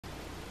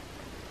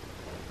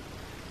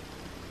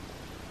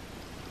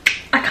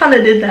kind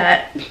of did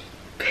that.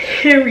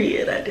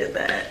 Period, I did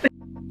that.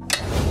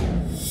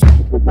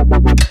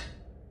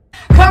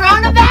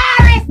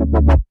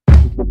 Coronavirus!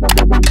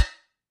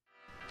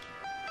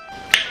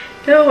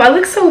 Yo, I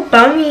look so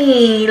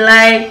bummy.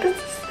 Like, this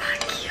is not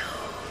cute.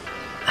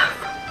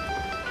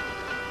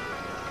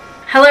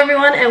 Hello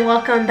everyone and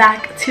welcome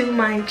back to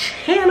my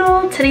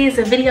channel. Today's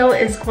video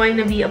is going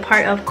to be a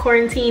part of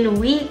quarantine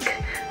week,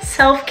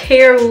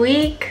 self-care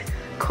week,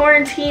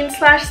 quarantine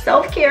 /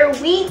 self-care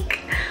week.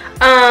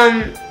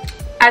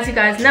 As you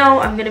guys know,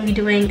 I'm going to be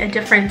doing a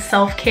different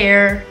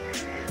self-care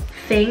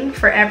thing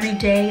for every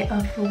day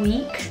of the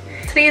week.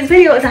 Today's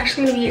video is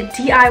actually going to be a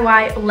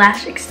DIY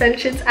lash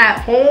extensions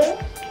at home.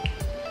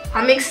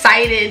 I'm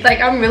excited.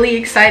 Like, I'm really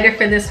excited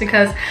for this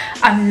because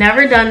I've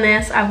never done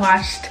this. I've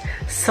watched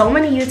so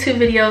many YouTube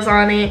videos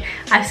on it.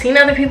 I've seen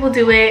other people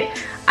do it.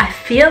 I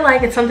feel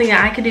like it's something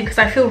that I could do because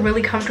I feel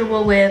really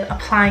comfortable with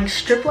applying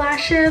strip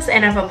lashes,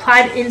 and I've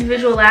applied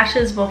individual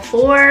lashes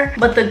before,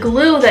 but the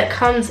glue that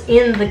comes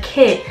in the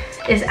kit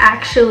is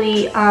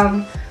actually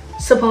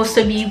supposed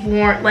to be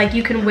worn, like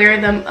you can wear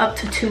them up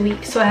to 2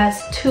 weeks. So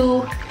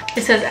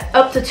it says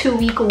up to 2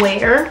 week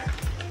wear.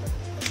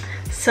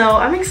 So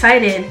I'm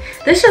excited.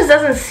 This just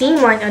doesn't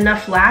seem like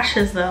enough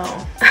lashes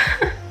though.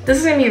 This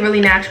is gonna be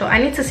really natural. I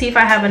need to see if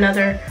I have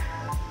another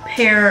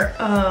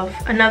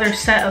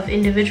set of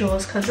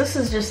individuals because this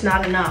is just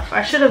not enough.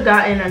 I should have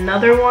gotten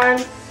another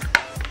one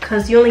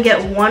because you only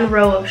get 1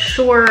 row of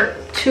short,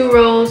 2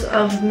 rows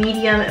of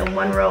medium, and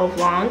 1 row of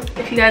long.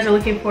 If you guys are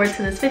looking forward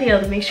to this video,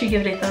 then make sure you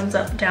give it a thumbs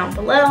up down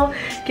below.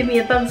 Give me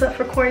a thumbs up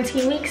for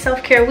quarantine week,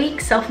 self-care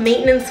week,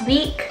 self-maintenance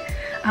week.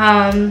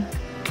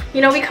 You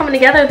know, we coming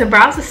together. The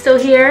brows are still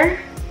here,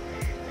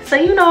 so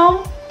you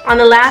know, on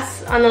the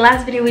last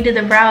video we did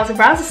the brows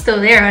are still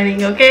there,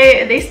 honey.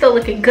 Okay, they still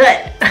looking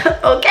good.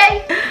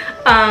 Okay,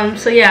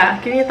 so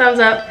yeah, give me a thumbs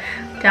up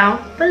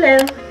down below,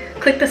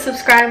 click the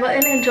subscribe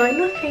button and join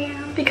the fam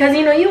because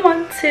you know you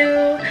want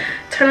to.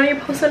 Turn on your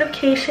post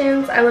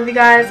notifications. I love you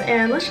guys,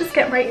 and let's just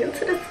get right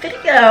into this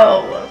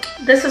video.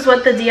 This is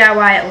what the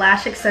DIY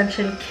lash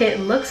extension kit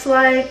looks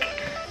like.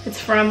 It's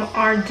from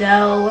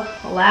ARDELL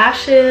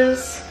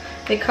lashes.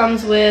 It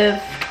comes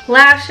with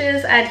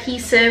lashes,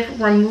 adhesive,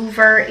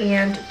 remover,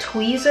 and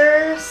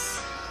tweezers.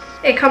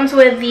 It comes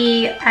with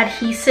the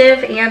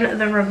adhesive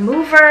and the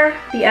remover.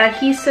 The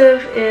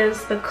adhesive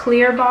is the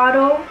clear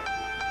bottle,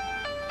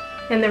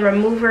 and the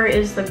remover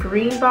is the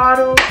green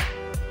bottle.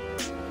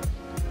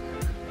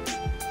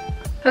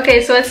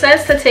 Okay, so it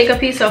says to take a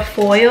piece of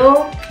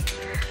foil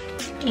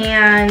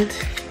and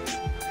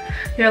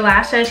your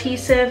lash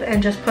adhesive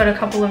and just put a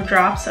couple of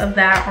drops of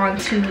that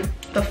onto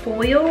the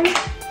foil.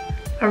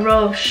 A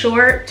row of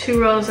short,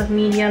 2 rows of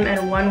medium,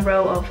 and 1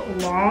 row of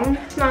long.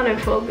 It's not in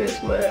focus,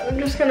 but I'm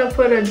just gonna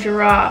put a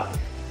drop.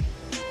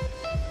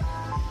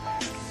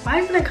 Why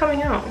isn't it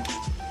coming out?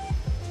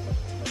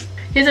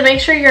 You have to make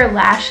sure your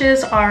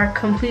lashes are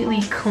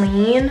completely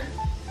clean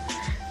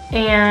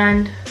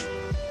and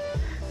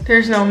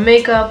there's no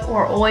makeup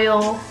or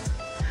oil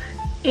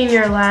in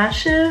your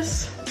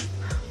lashes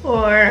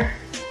or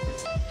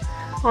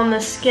on the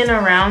skin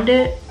around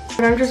it.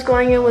 And I'm just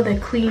going in with a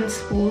clean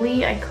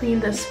spoolie. I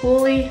cleaned the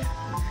spoolie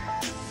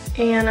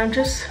and I'm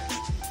just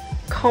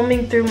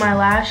combing through my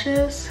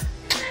lashes.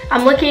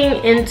 I'm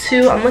looking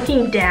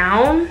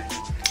down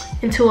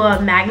into a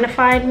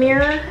magnified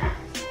mirror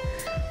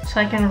so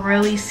I can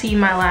really see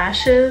my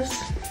lashes.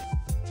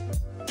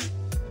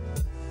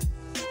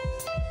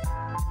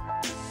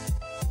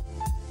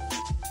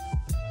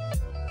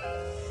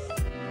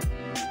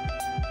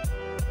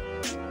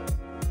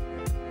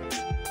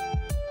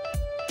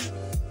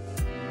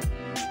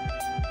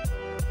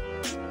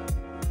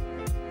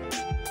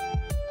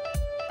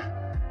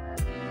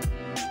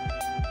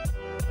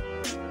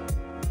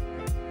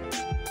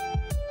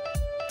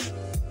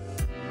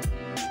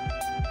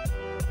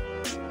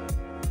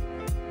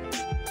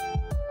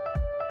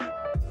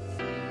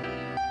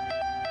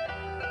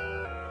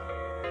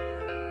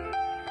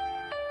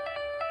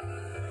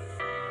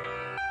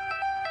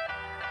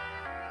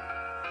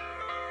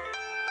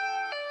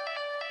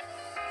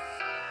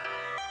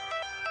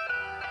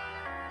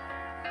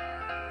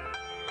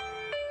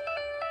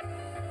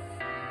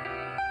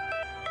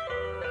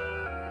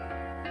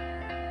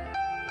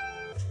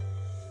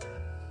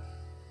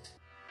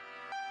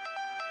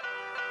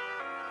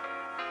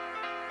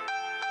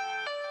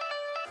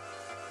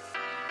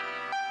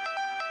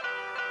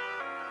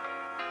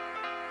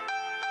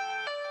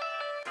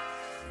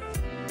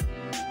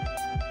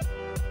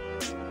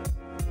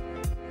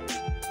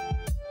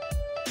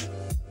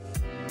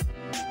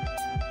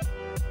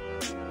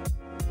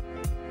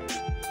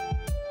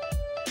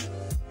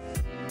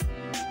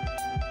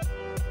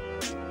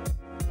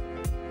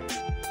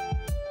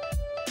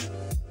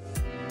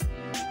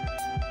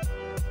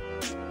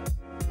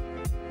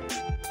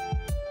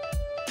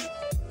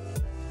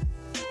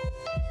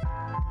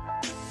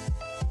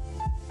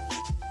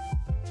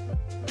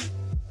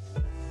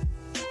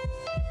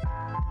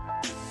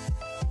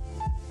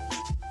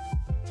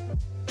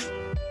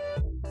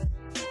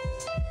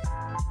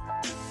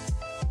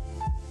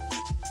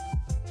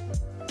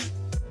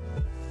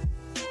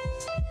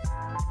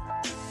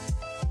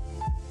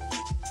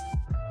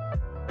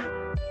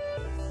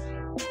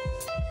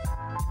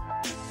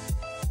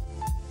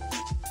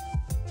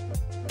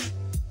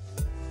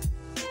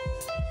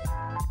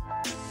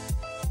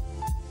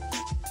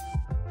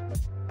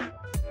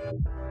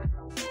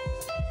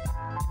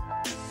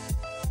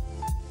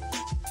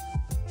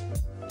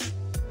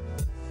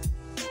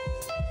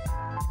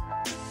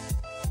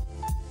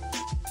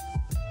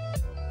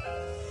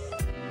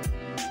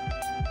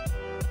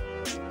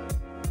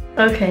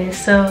 Okay,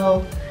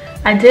 so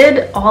I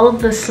did all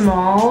of the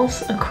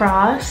smalls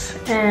across,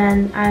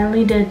 and I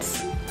only did,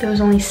 there was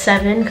only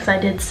 7 because I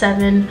did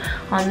 7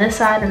 on this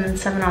side and then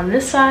 7 on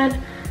this side.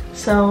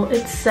 So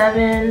it's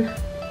 7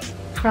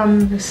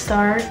 from the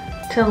start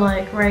to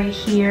like right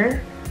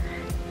here.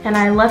 And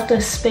I left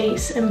a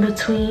space in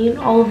between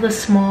all of the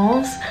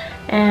smalls.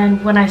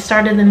 And when I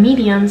started the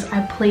mediums,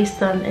 I placed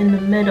them in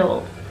the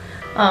middle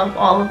of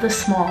all of the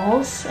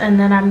smalls. And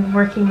then I'm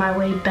working my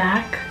way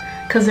back,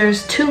 because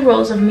there's 2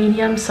 rows of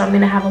mediums, so I'm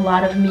gonna have a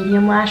lot of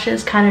medium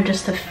lashes, kind of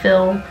just to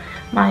fill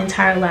my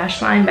entire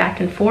lash line back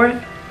and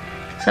forth.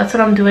 So that's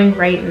what I'm doing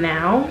right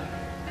now.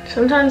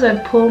 Sometimes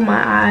I pull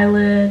my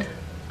eyelid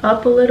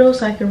up a little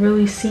so I can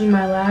really see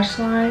my lash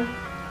line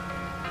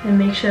and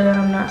make sure that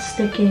I'm not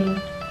sticking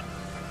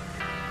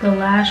the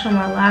lash on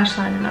my lash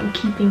line and I'm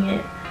keeping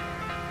it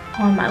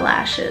on my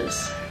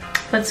lashes.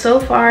 But so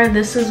far,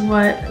 this is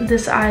what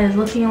this eye is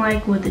looking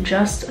like with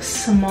just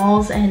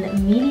smalls and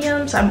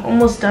mediums. I'm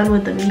almost done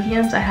with the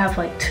mediums. I have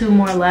like 2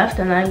 more left,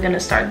 and then I'm gonna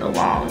start the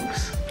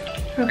longs.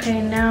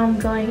 Okay, now I'm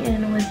going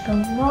in with the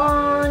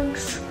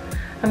longs.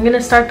 I'm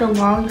gonna start the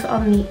longs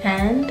on the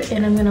end,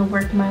 and I'm gonna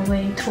work my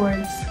way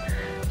towards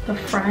the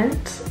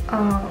front.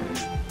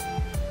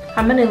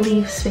 I'm gonna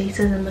leave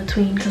spaces in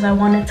between because I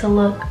want it to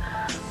look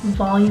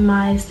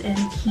volumized and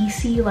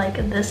piecey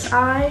like this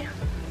eye.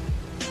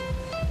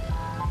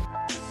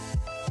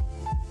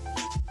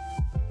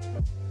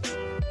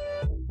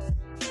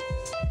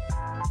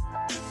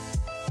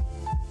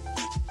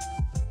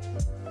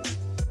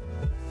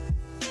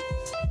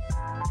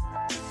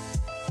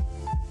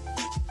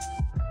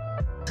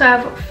 So I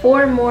have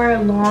 4 more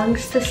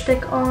longs to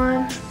stick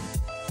on.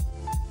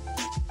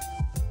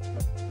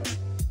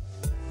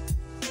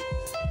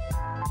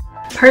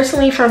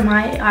 Personally, for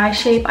my eye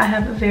shape, I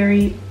have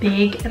very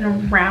big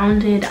and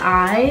rounded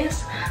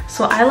eyes.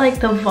 So I like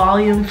the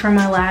volume for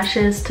my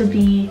lashes to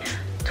be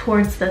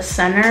towards the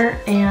center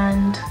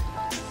and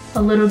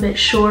a little bit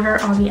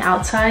shorter on the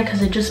outside,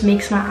 because it just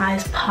makes my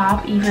eyes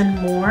pop even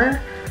more.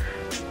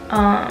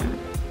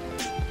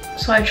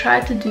 So I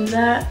tried to do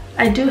that.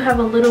 I do have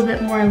a little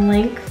bit more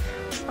length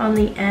on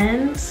the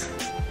ends.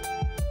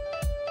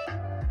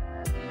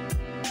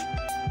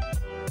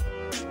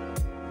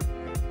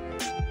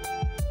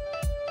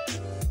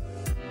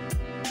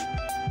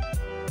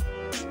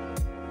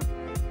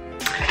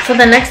 So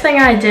the next thing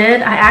I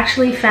did, I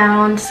actually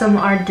found some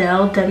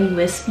Ardell Demi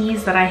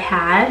Wispies that I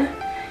had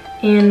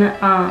in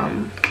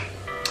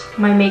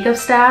my makeup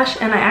stash,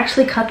 and I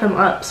actually cut them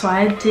up. So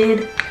I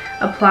did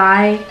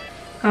apply,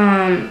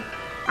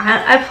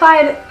 I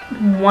applied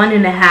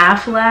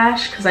 1.5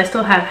 lash because I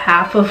still have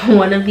half of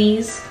one of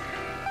these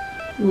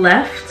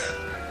left.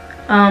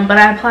 But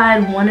I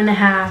applied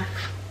 1.5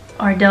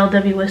 Ardell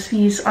Demi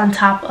Wispies on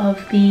top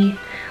of the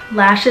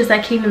lashes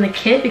that came in the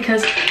kit,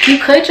 because you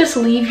could just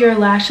leave your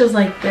lashes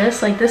like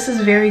this. Like, this is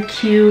very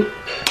cute.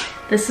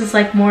 This is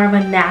like more of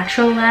a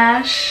natural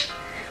lash,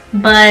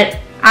 but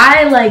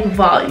I like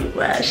volume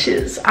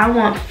lashes. I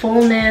want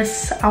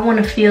fullness. I want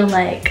to feel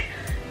like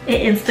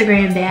an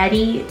Instagram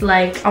baddie.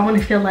 Like, I want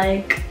to feel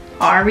like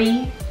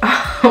Ari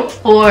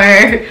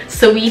or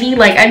Sweetie.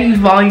 Like, I need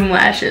volume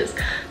lashes.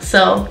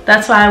 So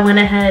that's why I went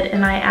ahead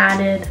and I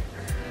added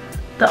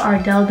the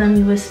Ardell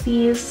Demi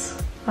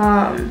Wispies.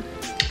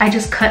 I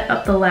just cut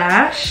up the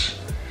lash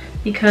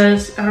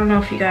because I don't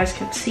know if you guys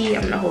can see.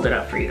 I'm gonna hold it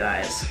up for you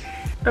guys.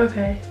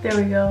 Okay, there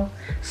we go.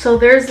 So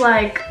there's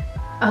like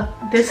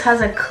this has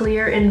a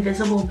clear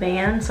invisible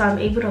band, so I'm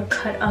able to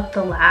cut up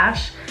the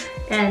lash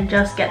and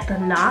just get the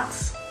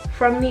knots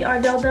from the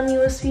Ardell Demi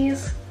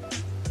Wispies.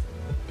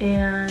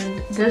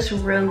 And this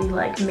really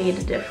like made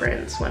a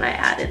difference when I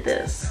added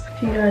this.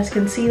 If you guys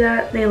can see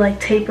that, they like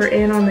taper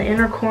in on the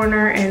inner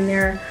corner and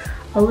they're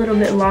a little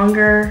bit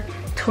longer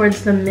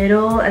towards the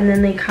middle, and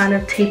then they kind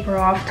of taper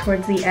off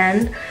towards the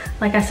end.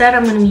 Like I said,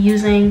 I'm going to be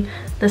using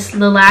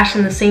the lash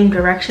in the same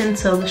direction,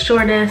 so the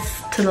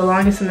shortest to the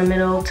longest in the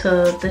middle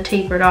to the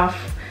tapered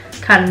off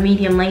kind of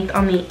medium length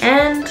on the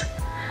end,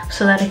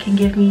 so that it can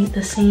give me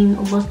the same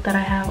look that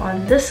I have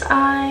on this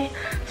eye.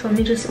 So let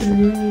me just zoom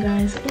you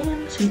guys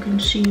in so you can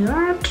see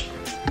that.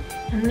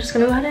 And I'm just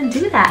going to go ahead and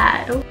do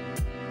that.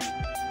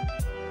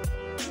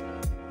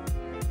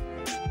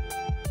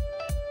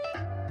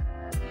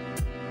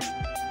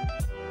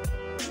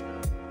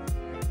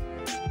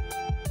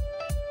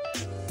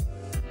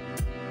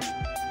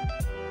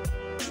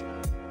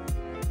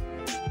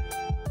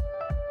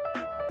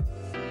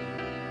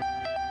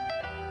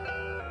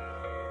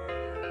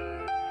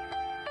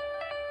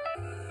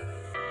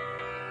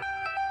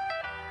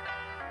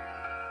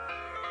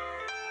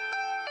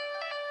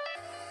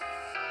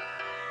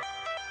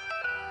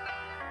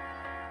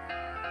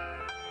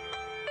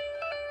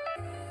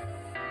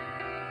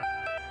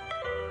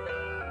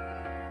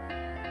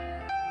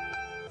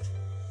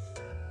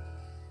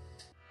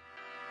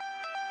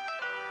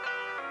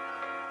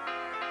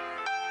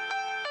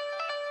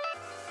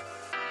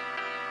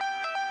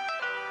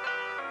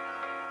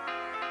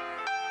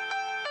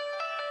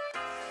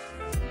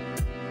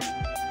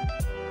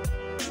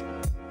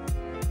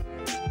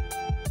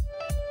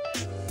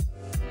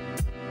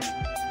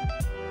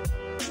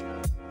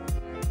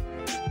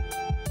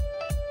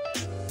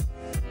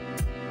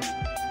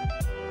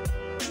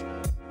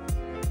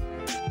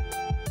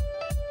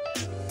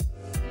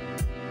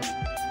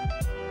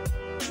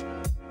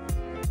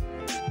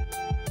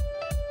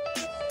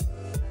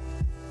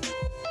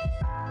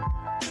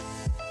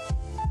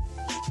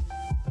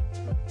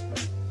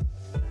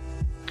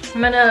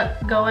 I'm gonna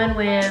go in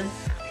with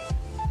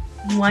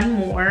one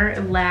more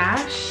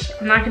lash.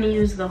 I'm not gonna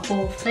use the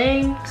whole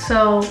thing.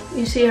 So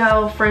you see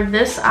how for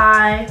this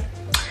eye,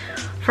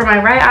 for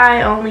my right eye,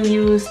 I only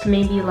used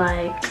maybe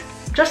like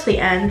just the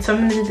end. So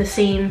I'm gonna do the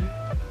same.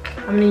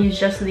 I'm gonna use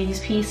just these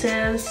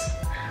pieces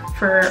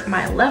for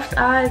my left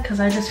eye because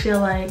I just feel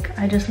like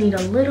I just need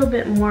a little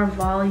bit more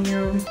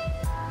volume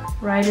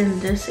right in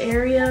this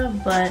area.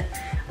 But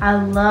I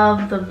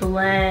love the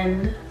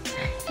blend.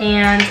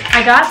 And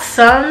I got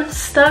some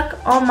stuck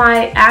on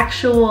my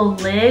actual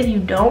lid. You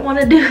don't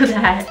want to do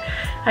that.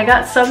 I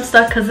got some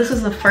stuck because this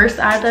was the first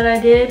eye that I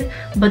did.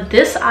 But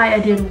this eye I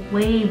did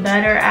way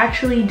better. I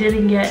actually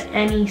didn't get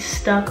any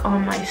stuck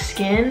on my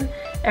skin.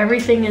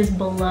 Everything is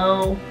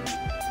below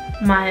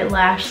my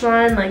lash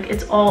line. Like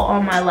it's all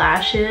on my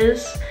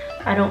lashes.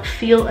 I don't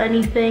feel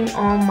anything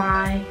on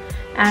my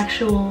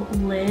actual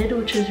lid,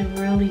 which is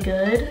really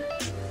good.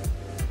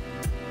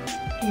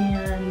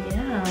 And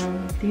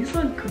yeah, these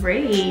look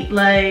great.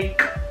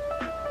 Like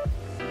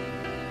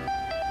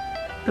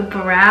the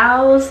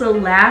brows, the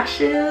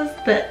lashes,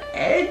 the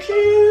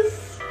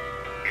edges.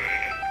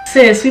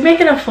 Sis, we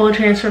making a full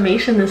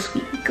transformation this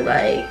week.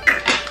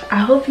 Like, I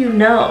hope you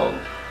know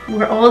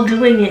we're all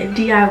doing it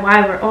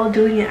DIY. We're all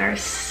doing it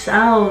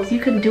ourselves. You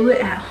can do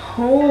it at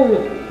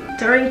home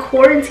during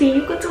quarantine.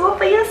 You can do it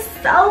for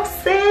yourself,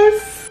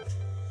 sis.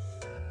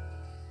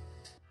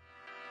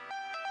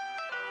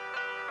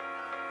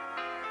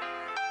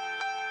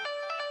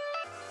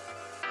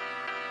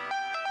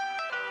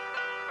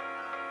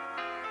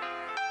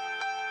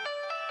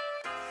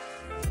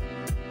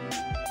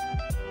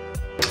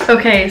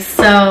 Okay,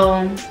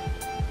 so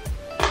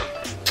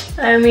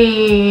I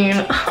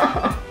mean,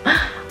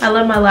 I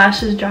let my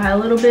lashes dry a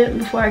little bit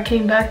before I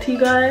came back to you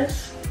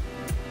guys.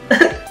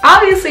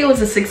 Obviously, it was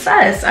a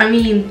success. I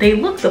mean, they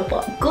look the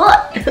fuck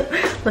good.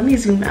 Let me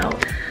zoom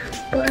out.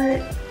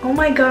 But oh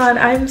my god,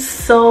 I'm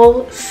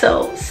so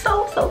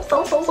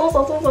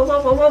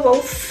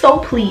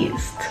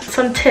pleased.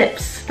 Some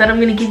tips that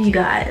I'm gonna give you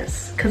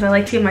guys because I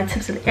like to give my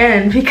tips at the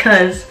end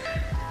because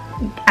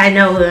I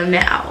know them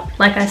now.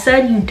 Like I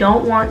said, you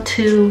don't want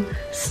to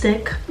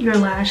stick your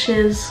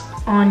lashes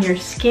on your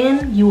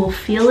skin. You will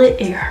feel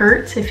it. It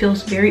hurts. It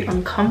feels very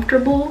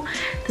uncomfortable.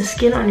 The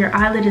skin on your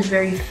eyelid is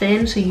very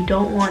thin, so you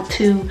don't want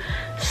to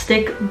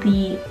stick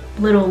the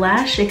little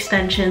lash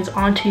extensions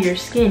onto your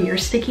skin. You're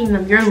sticking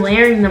them, you're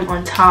layering them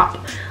on top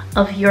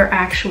of your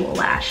actual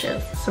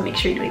lashes. So make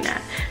sure you're doing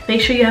that.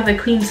 Make sure you have a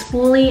clean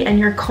spoolie and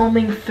you're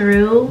combing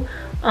through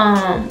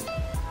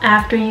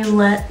after you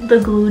let the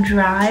glue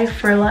dry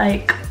for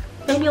like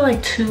maybe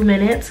like 2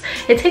 minutes.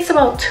 It takes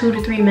about 2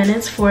 to 3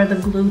 minutes for the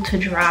glue to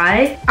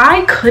dry.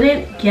 I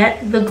couldn't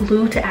get the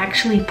glue to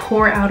actually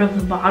pour out of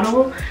the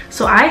bottle,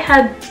 so I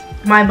had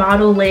my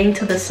bottle laying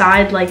to the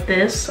side like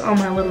this on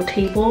my little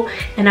table,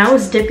 and I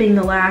was dipping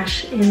the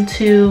lash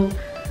into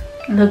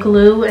the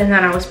glue and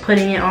then I was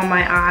putting it on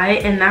my eye,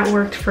 and that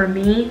worked for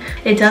me.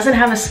 It doesn't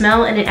have a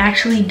smell and it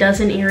actually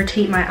doesn't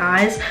irritate my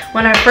eyes.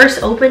 When I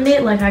first opened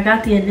it, like I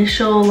got the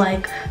initial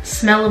like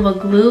smell of a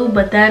glue,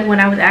 but then when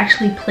I was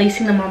actually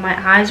placing them on my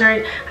eyes,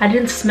 right, I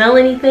didn't smell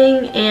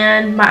anything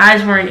and my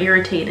eyes weren't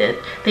irritated.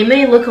 They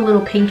may look a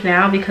little pink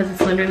now because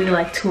it's literally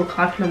like 2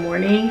 o'clock in the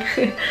morning.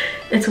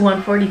 It's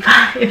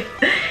 1:45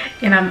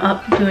 and I'm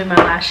up doing my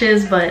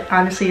lashes, but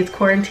honestly it's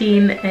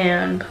quarantine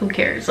and who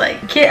cares.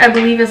 Like kit I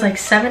believe is like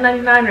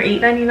 $7.99 or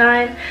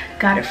 $8.99.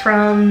 Got it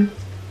from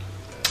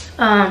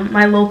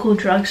my local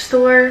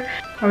drugstore,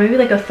 or maybe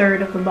like a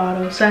third of the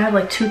bottle, so I have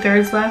like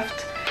 2/3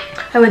 left.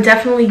 I would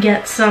definitely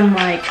get some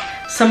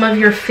of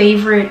your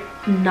favorite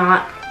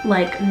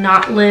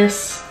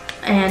knotless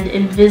and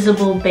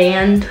invisible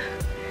band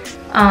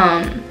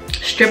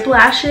strip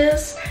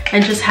lashes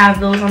and just have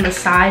those on the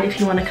side if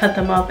you want to cut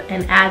them up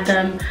and add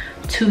them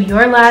to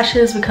your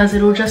lashes, because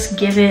it'll just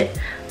give it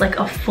like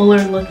a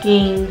fuller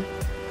looking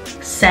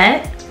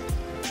set.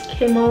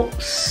 Came out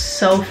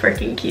so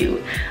freaking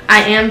cute.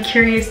 I am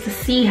curious to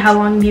see how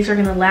long these are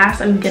gonna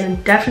last. I'm gonna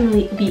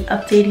definitely be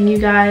updating you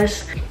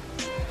guys.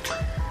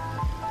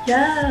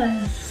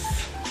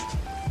 Yes.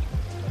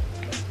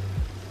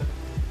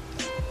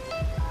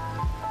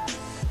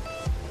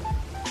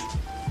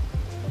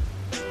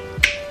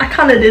 I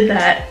kind of did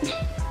that.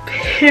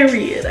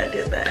 Period, I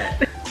did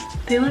that.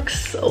 They look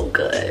so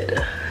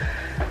good.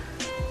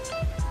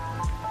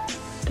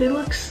 They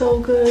look so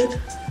good.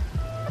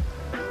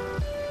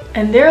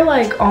 And they're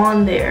like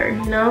on there,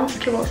 you know? They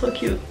came out so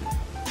cute.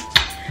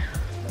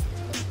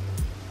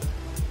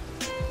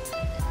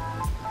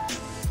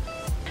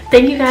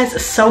 Thank you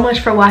guys so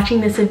much for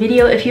watching this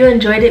video. If you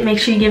enjoyed it, make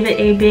sure you give it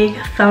a big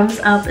thumbs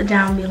up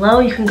down below.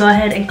 You can go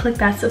ahead and click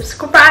that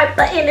subscribe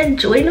button and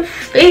join the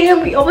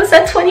fam. We almost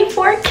at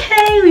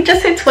 24K. We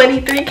just hit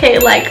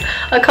 23K like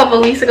a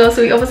couple weeks ago,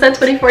 so we almost at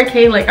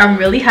 24K. Like, I'm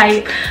really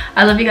hyped.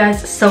 I love you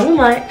guys so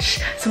much.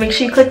 So make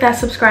sure you click that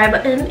subscribe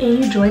button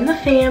and you join the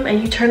fam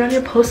and you turn on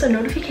your post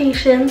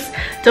notifications.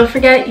 Don't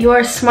forget, you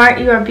are smart,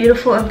 you are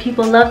beautiful, and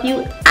people love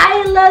you.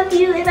 I love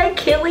you, and I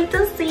can't wait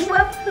to see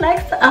my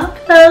next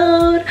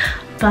upload.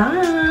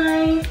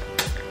 Bye.